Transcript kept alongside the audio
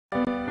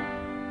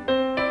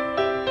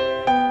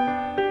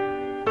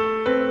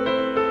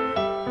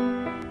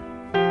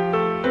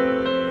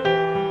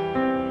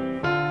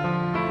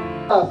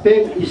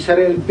peng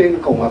Israel peng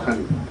kong akan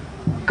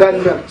kan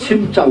chim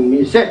chang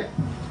mi se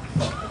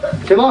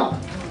chemo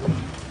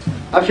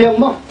afiang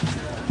mo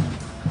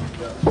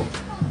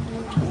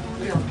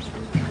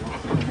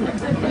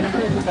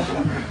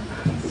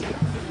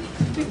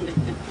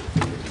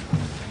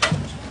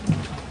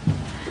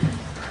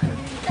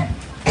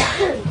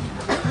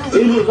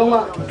ini kong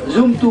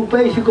zoom tu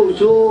pe si ko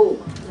so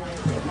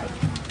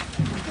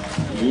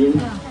yin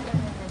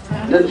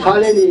dan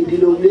phale ni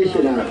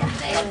denomination na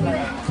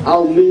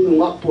au mi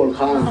ngak pol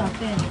kha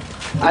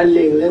an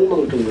leng leng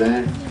mong tung la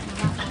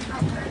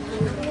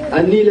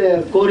an ni le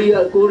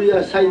Korea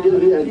side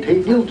ni an thei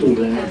diu tung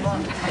la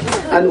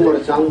an mor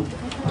sang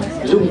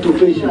zoom tu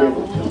pe si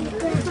ko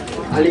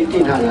ali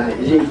tin ha la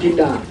jing tin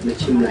da na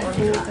chim lai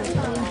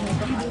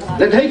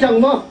lần thấy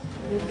chẳng mo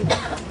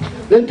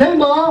lần thấy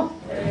mo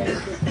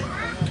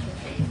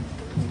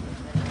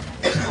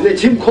le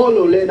chim kho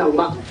lo le nang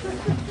ma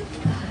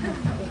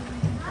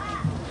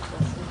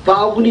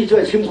bao cái đi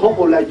chơi chim kho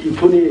ko lại thì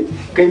phun đi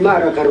cây ma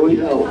ra cả rồi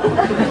đâu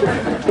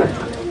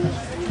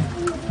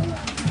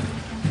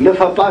nếu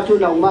phải bao nhiêu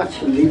nang ma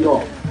chim đi đó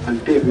anh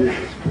biết không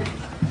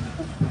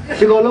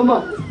chỉ có lắm mà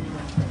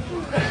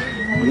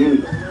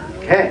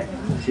thế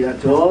chỉ là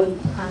chốn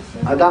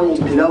ở đang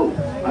đi đâu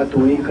ở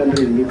tụi cần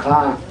đến mi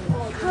kha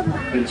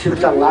mình chim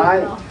chẳng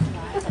lại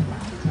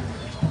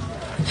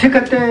chỉ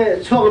cái thế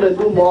chọn được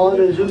đủ mỏ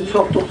rồi dùng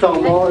chọn tục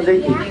chọn mỏ dễ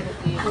gì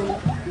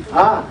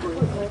à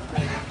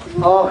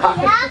khá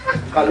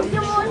khá lúc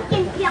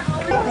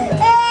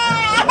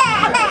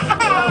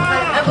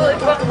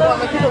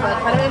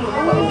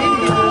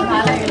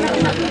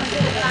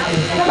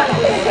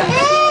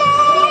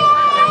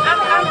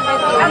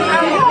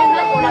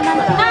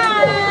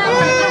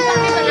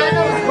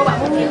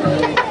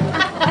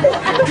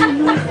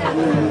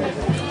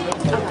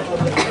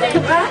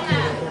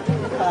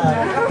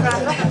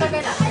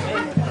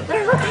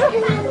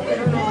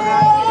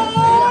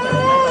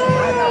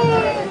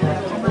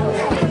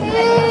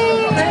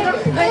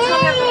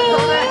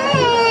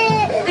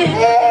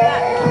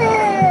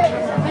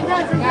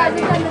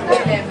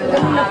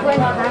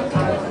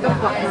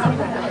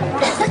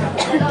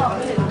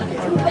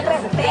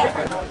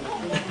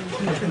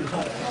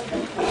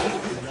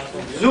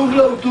Zoom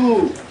lâu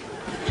tu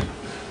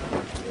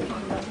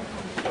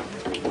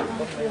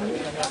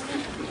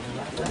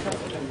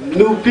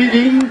nu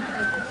piding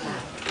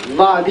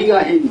và đi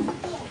ahin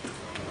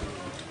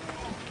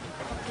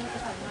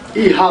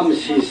i ham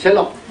si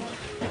selok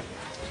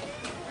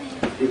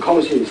i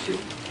không si si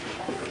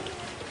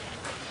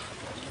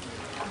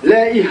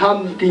le i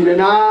ham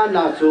tinana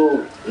na cho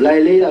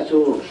lai le na cho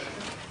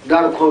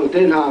dar khol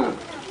ten ha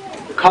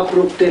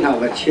khaprup ten ha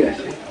ga chia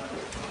si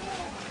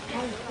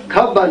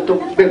khắp ban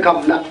tục bê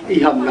cầm nặng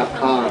y hầm nặng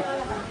ha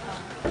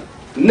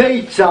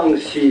nay chẳng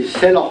si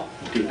xe lọ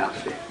thì nặng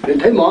xe nên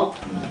thấy mỏ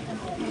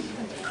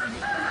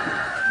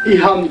y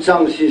hầm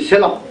chẳng si xe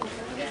lọ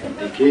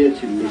thì kia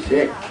chỉ mi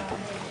xe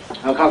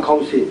khá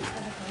không si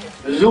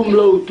zoom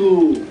lâu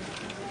tu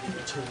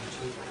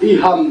y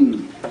hầm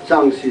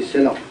chẳng si xe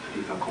lọ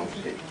thì khá không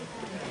xe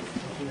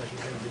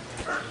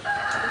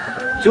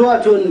chúa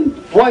chuân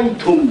quay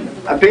thùng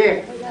à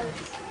bê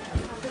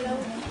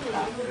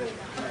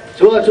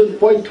chúa chuân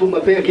point thum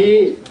ape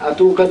khi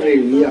atu kan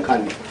ril mi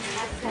akhan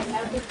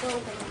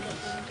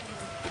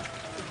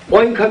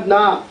point khat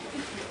na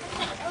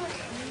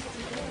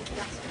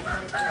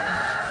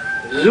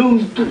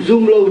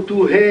zoom lo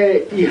tu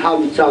he I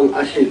ham chang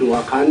asin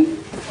wa khan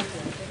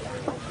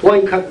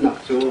point khat na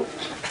chu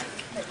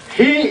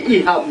hi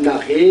I ham na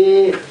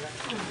he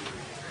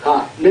ha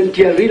nên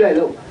tia ri lai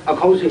lo a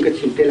khong sin ka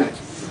chim te lai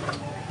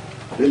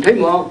nên thấy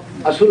mo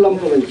asulam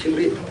ko ban chim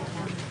ri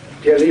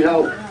tia ri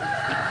hau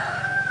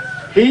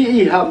hi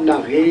I ham na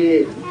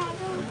he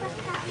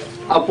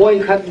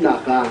appoint khat na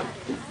ka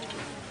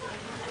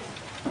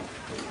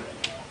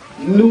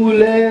nu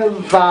le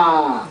va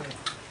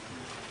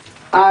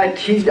a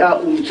thi a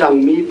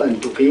chang mi ban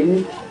tukin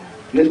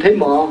nên thấy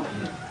mò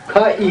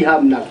kha I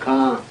ham na ka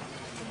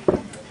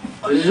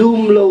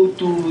zoom lâu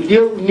tu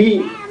điêu ni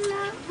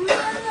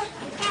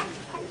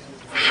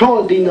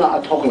so dinga a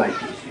thok lại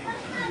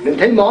nên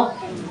thấy mò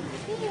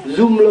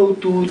zoom lâu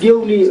tu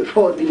điêu ni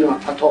so dinga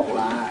a thok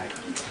lại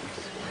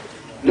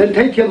nên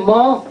thấy thêm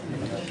mò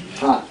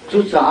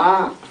chú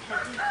giả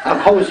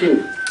không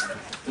xin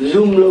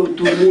zoom lâu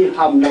tu ni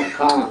ham nạc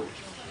kha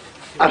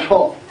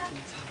thọ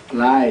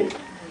lại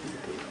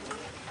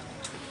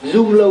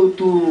zoom lâu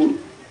tu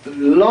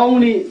long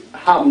ni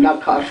ham nạc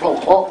kha thọ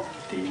khó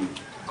thì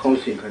không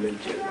xin khả năng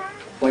chuyện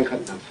quay khăn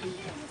nạc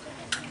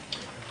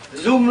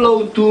zoom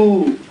lâu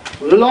tu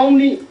long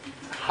ni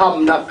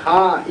ham nạc kha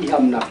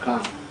ham nạc kha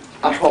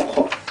thọ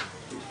khó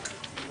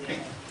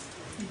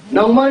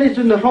nang mani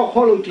tu na rock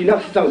hollow ti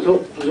nak sang so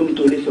zoom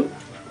tu ni so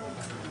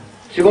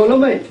sigo lo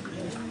mai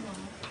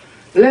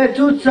le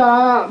chu cha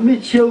mi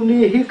chiu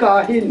ni hi ka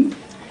hin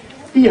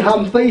I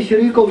ham pai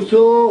sri ko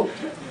so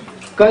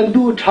kan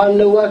du than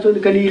lo wa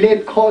chun kan I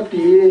let kho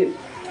ti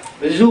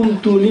zoom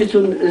tu ni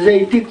chun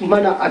zaitik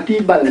mana ati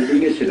bal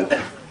ding sila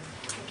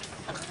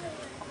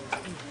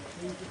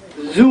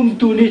zoom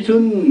tu ni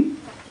chun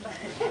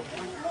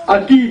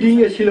ati ding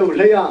e silo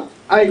leya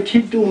ai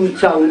thitum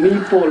chang mi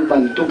pol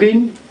ban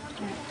tukin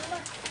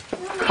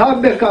kha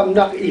bekam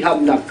nak I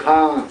ham nak kha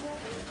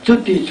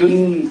chuti chun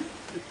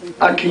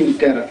akin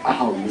ter a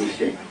hau ni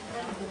se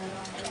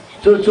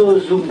cho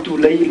zoom tu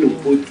lei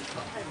luput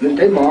nên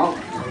thấy mỏ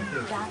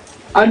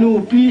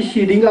anu pi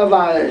siding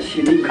awa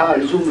siding kha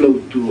zoom lo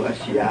tu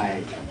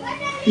asiai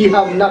I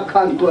ham nak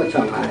khan tua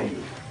chang ai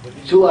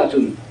chu a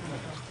chun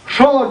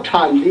so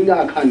than ding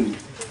a khan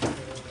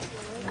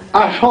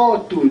a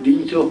so tu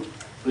ding cho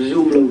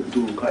zoom lo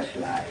tu ka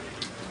sai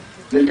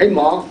nên thấy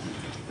mỏ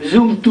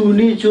zoom tu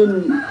ni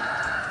chun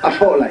a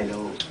so lại lo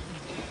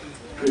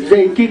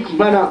dây tik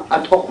mana a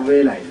thok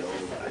ve lại lo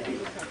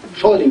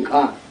so ding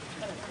kha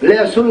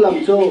le sul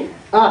lam cho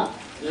a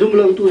zoom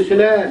lo tu se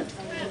le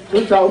tu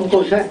sa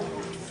ko se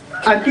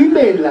a ti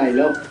ben lại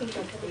lo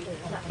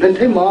nên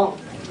thấy mỏ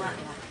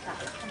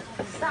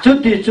chút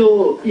đi cho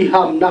I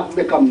ham nak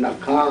be kam nak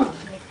kha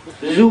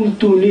zoom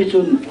tu ni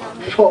chun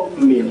so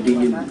men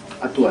ding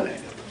a tua lại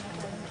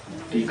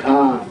thì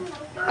kha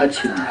a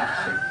chin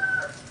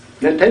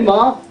nên thấy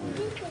mỏ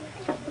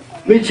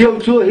mi chiều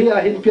chua hi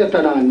a hin pia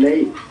ta nan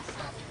nei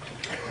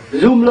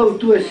zoom lo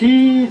tu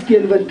si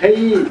tiền vận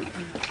thấy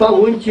pa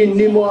hun chin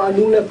ni mo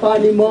anu le pa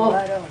ni mo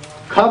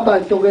kha ba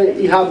to ke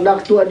I ham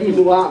nak tu di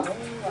nuwa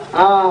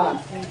a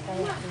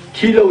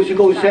thi lo si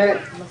ko se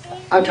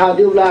a tha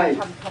diu lai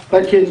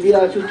pa chen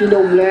bia su ti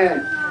nom le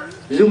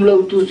zoom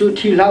lo tu su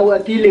thi lao a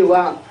ti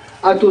lewa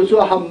a tu su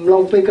ham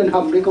long pe kan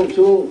ham le ko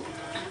su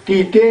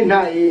ti te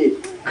nai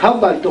kha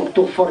ba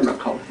tok for na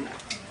khau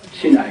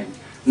sinai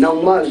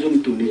nang ma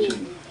zoom tu ni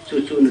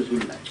chu na zu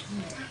lai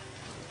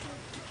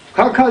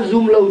kha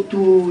zoom lo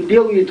tu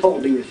deu I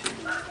thok ding si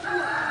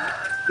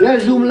le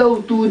zoom lo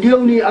tu deu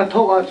ni a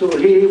thok a so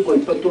he boi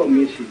pa to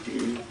mi si ti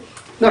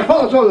na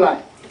ho so lai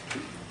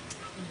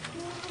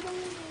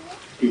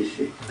ti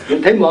si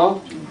nên thấy mỏ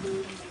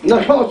nó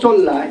so so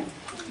lại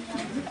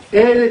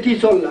e le ti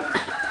so lại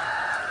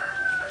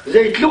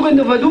dây lúc anh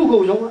nó du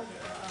cầu giống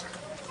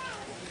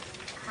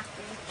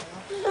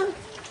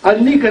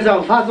anh ni cái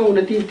dòng phát xong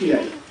nó ti ti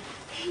lại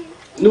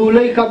nu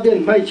lấy cặp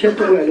điện may chết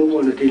tôi lại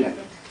luôn nó ti lại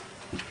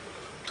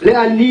le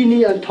anh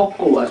ni anh thóc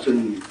cổ à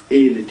xuân e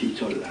le ti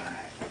so lại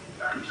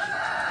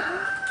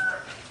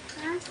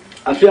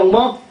à phiền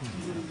mỏ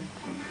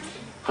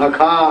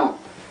kha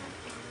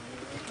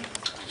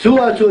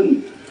chúa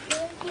xuân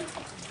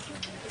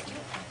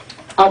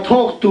a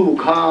thok tu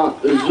kha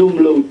zoom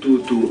lo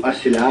tu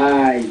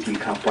asilai ti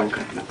kha pon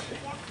khat nak se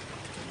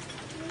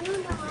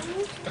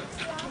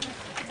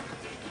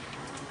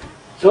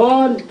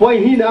son poi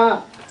hi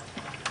na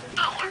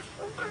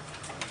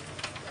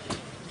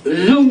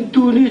zoom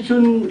tu ni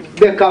chun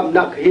bekam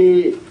nak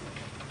hi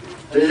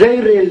zai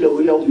re lo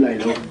yom lai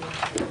lo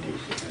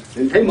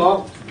nên thấy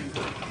mỏ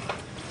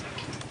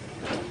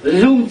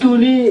zoom tu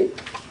ni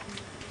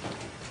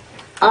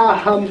a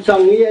ham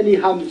sang ni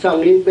ham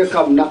sang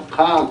bekam nak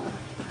kha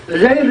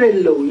dây rèn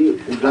lũ như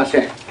là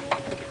sẽ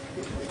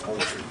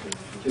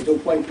chúng tôi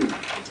quay tụ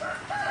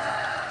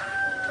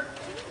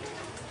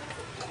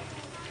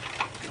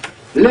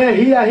lê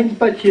hi a hin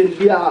pa chien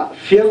bia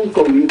phiang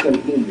ko ni kan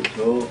hu mi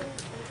so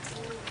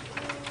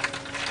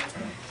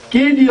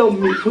ke dio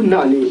mi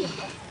phuna ni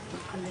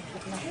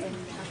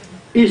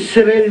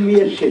Israel mi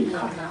sen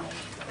kha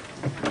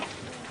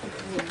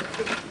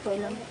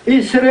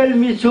Israel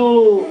mi chu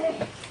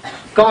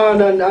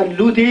kanan an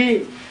luti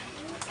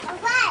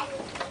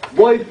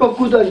boy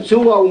pakudan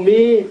chungau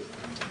mi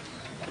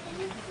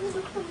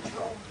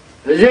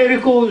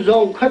Jericho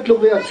zong khat lu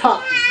ya cha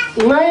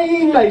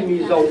ngai mi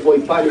zong boy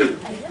pani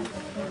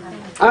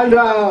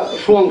andra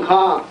suang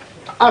kha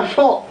a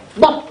so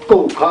bak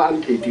ko kha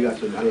an thi ti ga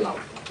sun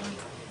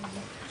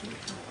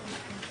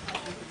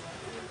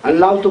an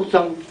lao tuk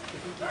chang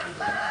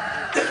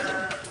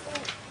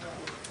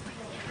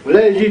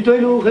le ji toi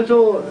lu kha cho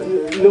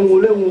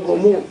lu le mu ko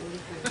mu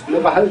le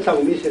ba hal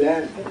chang mi se le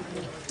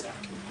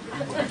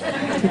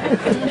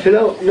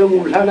silo no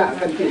mulana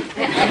kan ti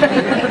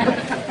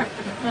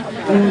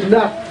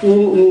na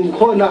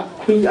ko na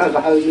khuyên a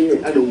ga ni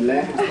anum le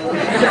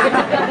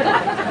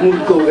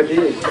ko ga ti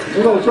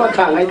no so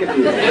chang ai ka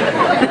ti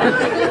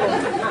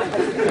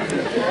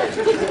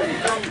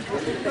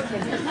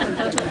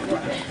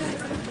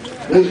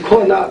ko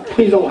na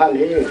khuyên long ha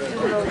le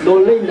lo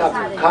le na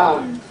kha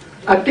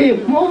a ti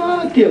mo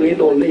ti ngi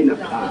lo le na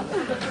kha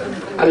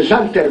anh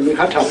sang tiền mình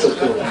khá thảo tục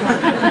rồi,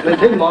 nên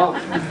thấy mà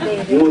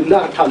nguồn na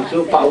thảm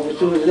số bảo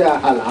số ra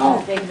hà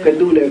lão cái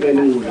đu này cái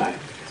nung lại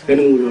cái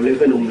nung rồi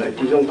cái nung lại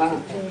chỉ trong pha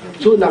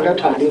số nào cái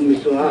thảo đi mình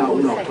số à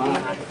ông nọ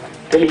pha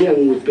cái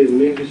hiện nguồn tiền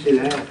mấy cái gì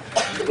này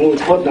nguồn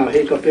khót nào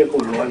hết cái bê cổ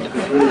loạn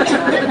cái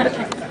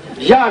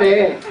gì ra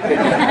đấy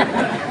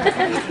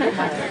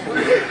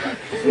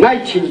ngay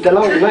chỉnh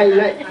tao ngay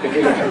lại cái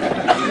gì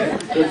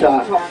chứ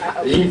sao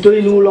gì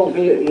tôi nu lòng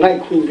cái ngay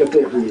khuyên cái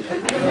bê gì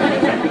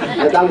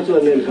đang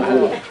chuẩn nên cái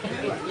này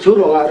số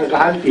rồi là cái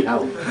hàng tỷ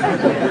hậu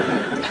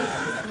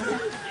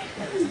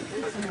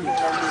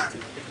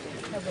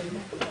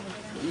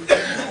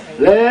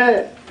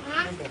lệ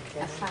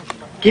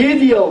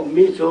Gideon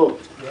mi so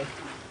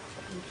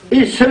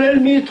Israel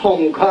mi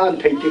thong khan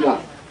thei tiga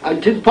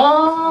an thin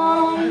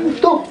pang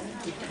to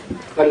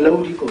kan lo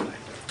di ko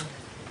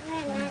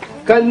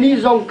kan ni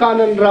zong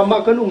kanan rama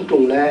kan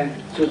tung le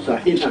su sa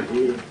hin ha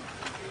hi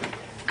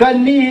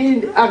kan ni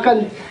akan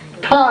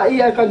tha I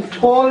akan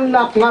thol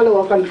nak ngalo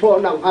akan thol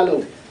nak ngalo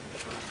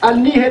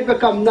an ni he pe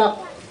kam nak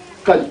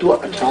kan tu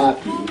tha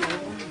ti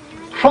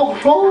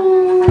khok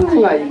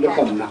ngai pe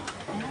kam nak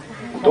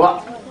tu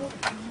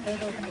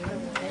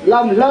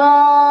lam la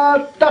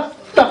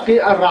tak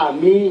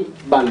arami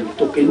ban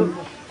tukin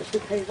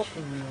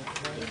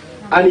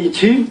ani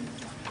chim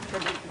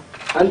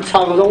an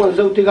chang rong an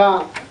zo tiga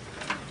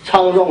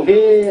chang rong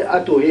he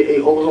atu he e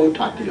ho rong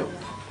tha ti lo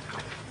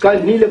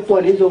kan ni le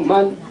pon hi zo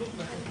man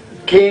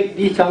kek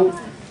di chang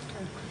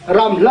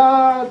ram la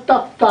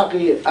tak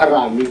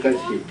arami kan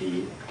siti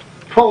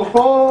fo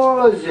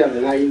zer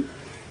ngai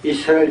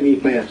Israel mi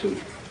mai asu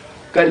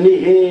kan ni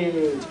he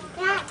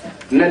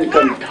nan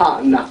kan tha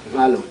nak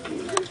ngalo ti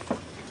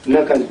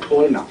na kan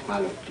thol nak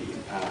ngalo ti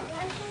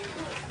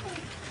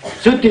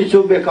suti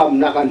su be kam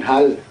na kan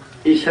hal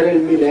Israel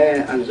mi le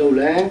an zo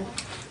le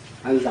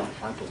an zang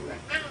fa to le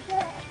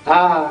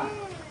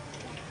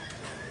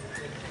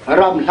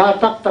ram la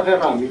tak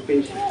rami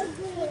pe si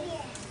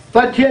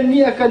pathian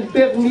ni akan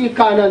pek mi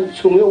kanan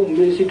sunge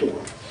mi si to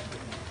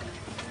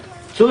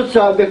su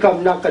sa be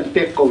kam na kan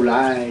pek ko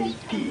lai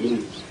ti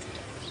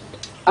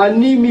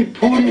ani mi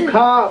phun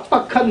kha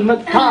pakhan ma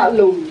tha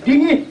lo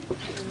dingi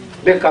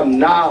be kam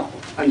na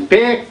an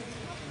pek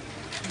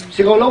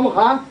si ko lo mo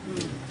kha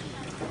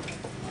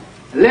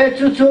le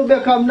chu be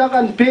kam na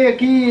kan pek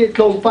ki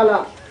tlom pala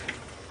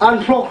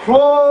an frok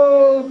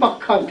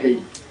pakhan thei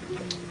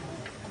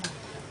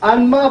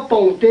an ma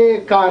pongte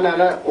kana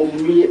na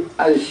ummi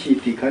al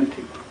siti kan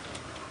thei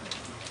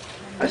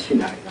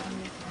asinai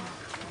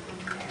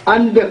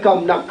an be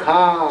kam na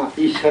kha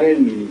Israel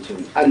mi ni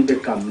chun an be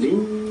kam ni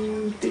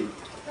te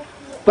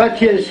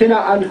pathian sina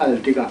an hal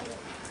tiga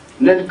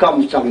nan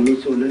kam chang ni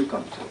chu nan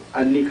kam chang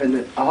an ni kan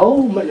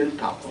au man nan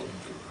tha ko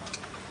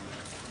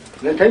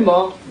nan thai mo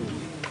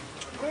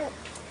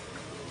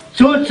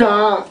chu cha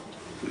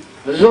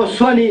zo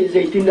swani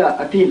zaitina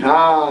atin ha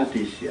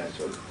ti sia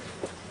so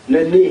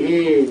nan ni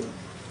he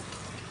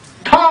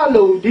tha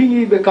lo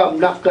dingi be kam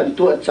nak kan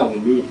tu chang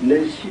mi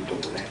nan si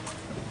to le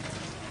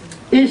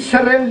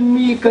Israel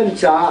mi kan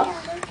cha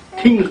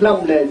thing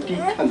lam le ti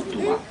than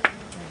tua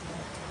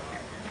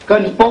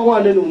kan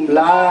pawang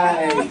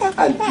lai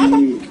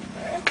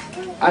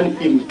an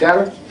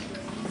imter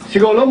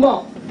sigolo mo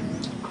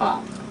ka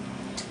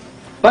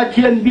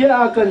pathian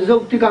bia kan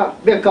zok tika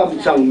bekam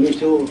chang mi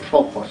chu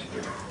focus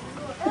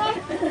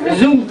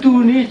zum tu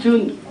ni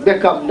chun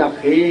bekam nak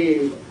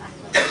he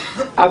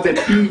abe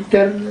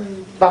Peter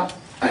bak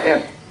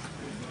aher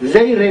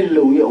zairel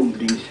lo ya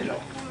ding selo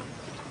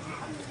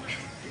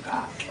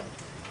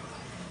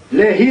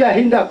le hiya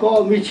hinda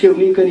ko mi chiu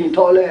ni kan in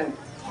thole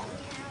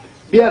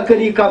bia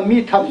kani kam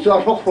mi tham zo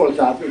rok rol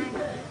za bi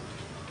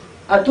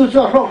atu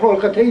zo rok rol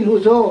ka thei nu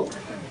zo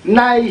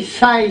nai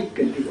sai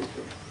kan ti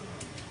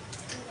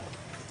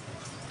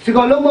si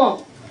ko lo mo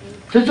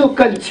zo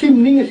kan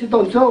chim ning si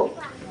ton zo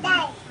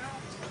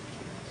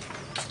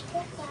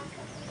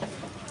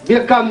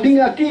bia kam ding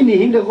ati ni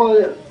hinda ko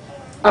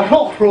a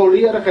rok rol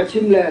ya ka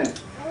chim le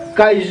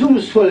kai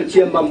zum sol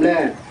chiam bam le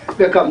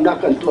bia kam na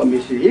kan tu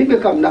mi si bia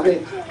kam na ke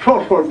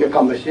rok rol bia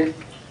kam si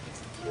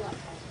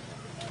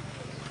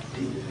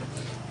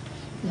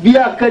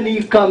bia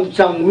kani kam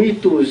chang mi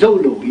tu zo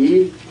lo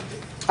yi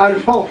an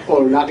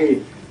fol na ke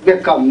be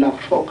kam na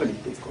fo kani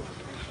ko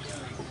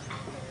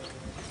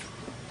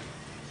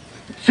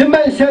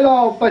simen selo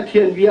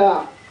pathian bia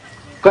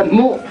kan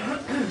mu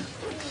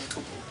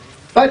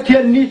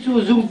pathian ni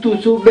chu zum tu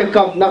chu be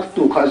kam nak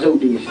tu kha zo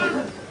ding si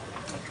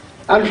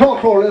an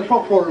fol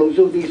lo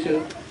zo ding si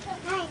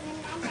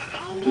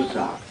tu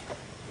sa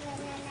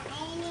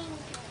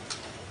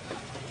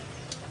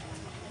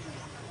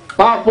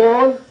pa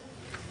pol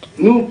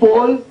nu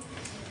pol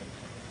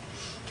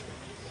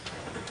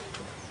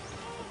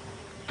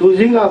tu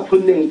zinga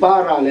phunning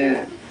para le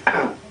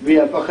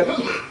via pakhat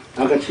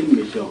aga chim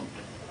mi so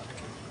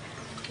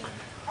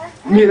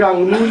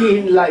mirang nu ni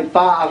hin lai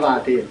pa ava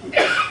te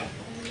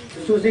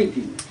su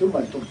ziti su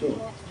ban to so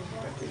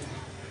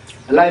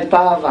lai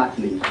pa ava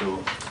ni so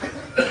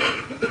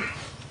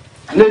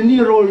le ni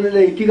rol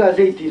le tiga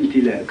ziti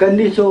ti le kan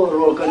ni so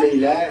rol kan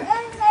le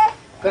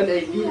kan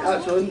ai ni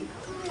ason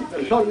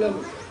son lam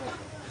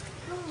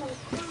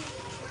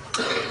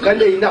kan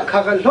ai nak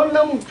kan son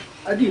lam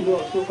adi no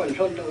so kan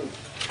son lam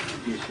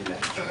di sila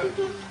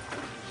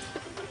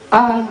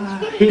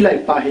hilai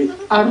pa hi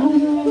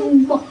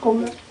arum bakko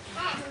la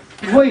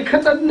voi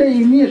khatan nei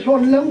mi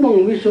son lam bong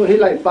mi so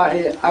hilai pa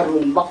hi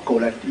arum bakko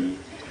la ti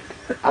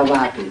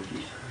avate ti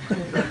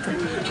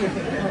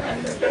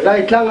lai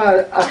tlang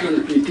akin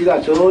pi ti ga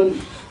chon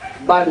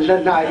ban la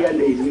na ya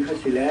nei mi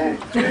khasile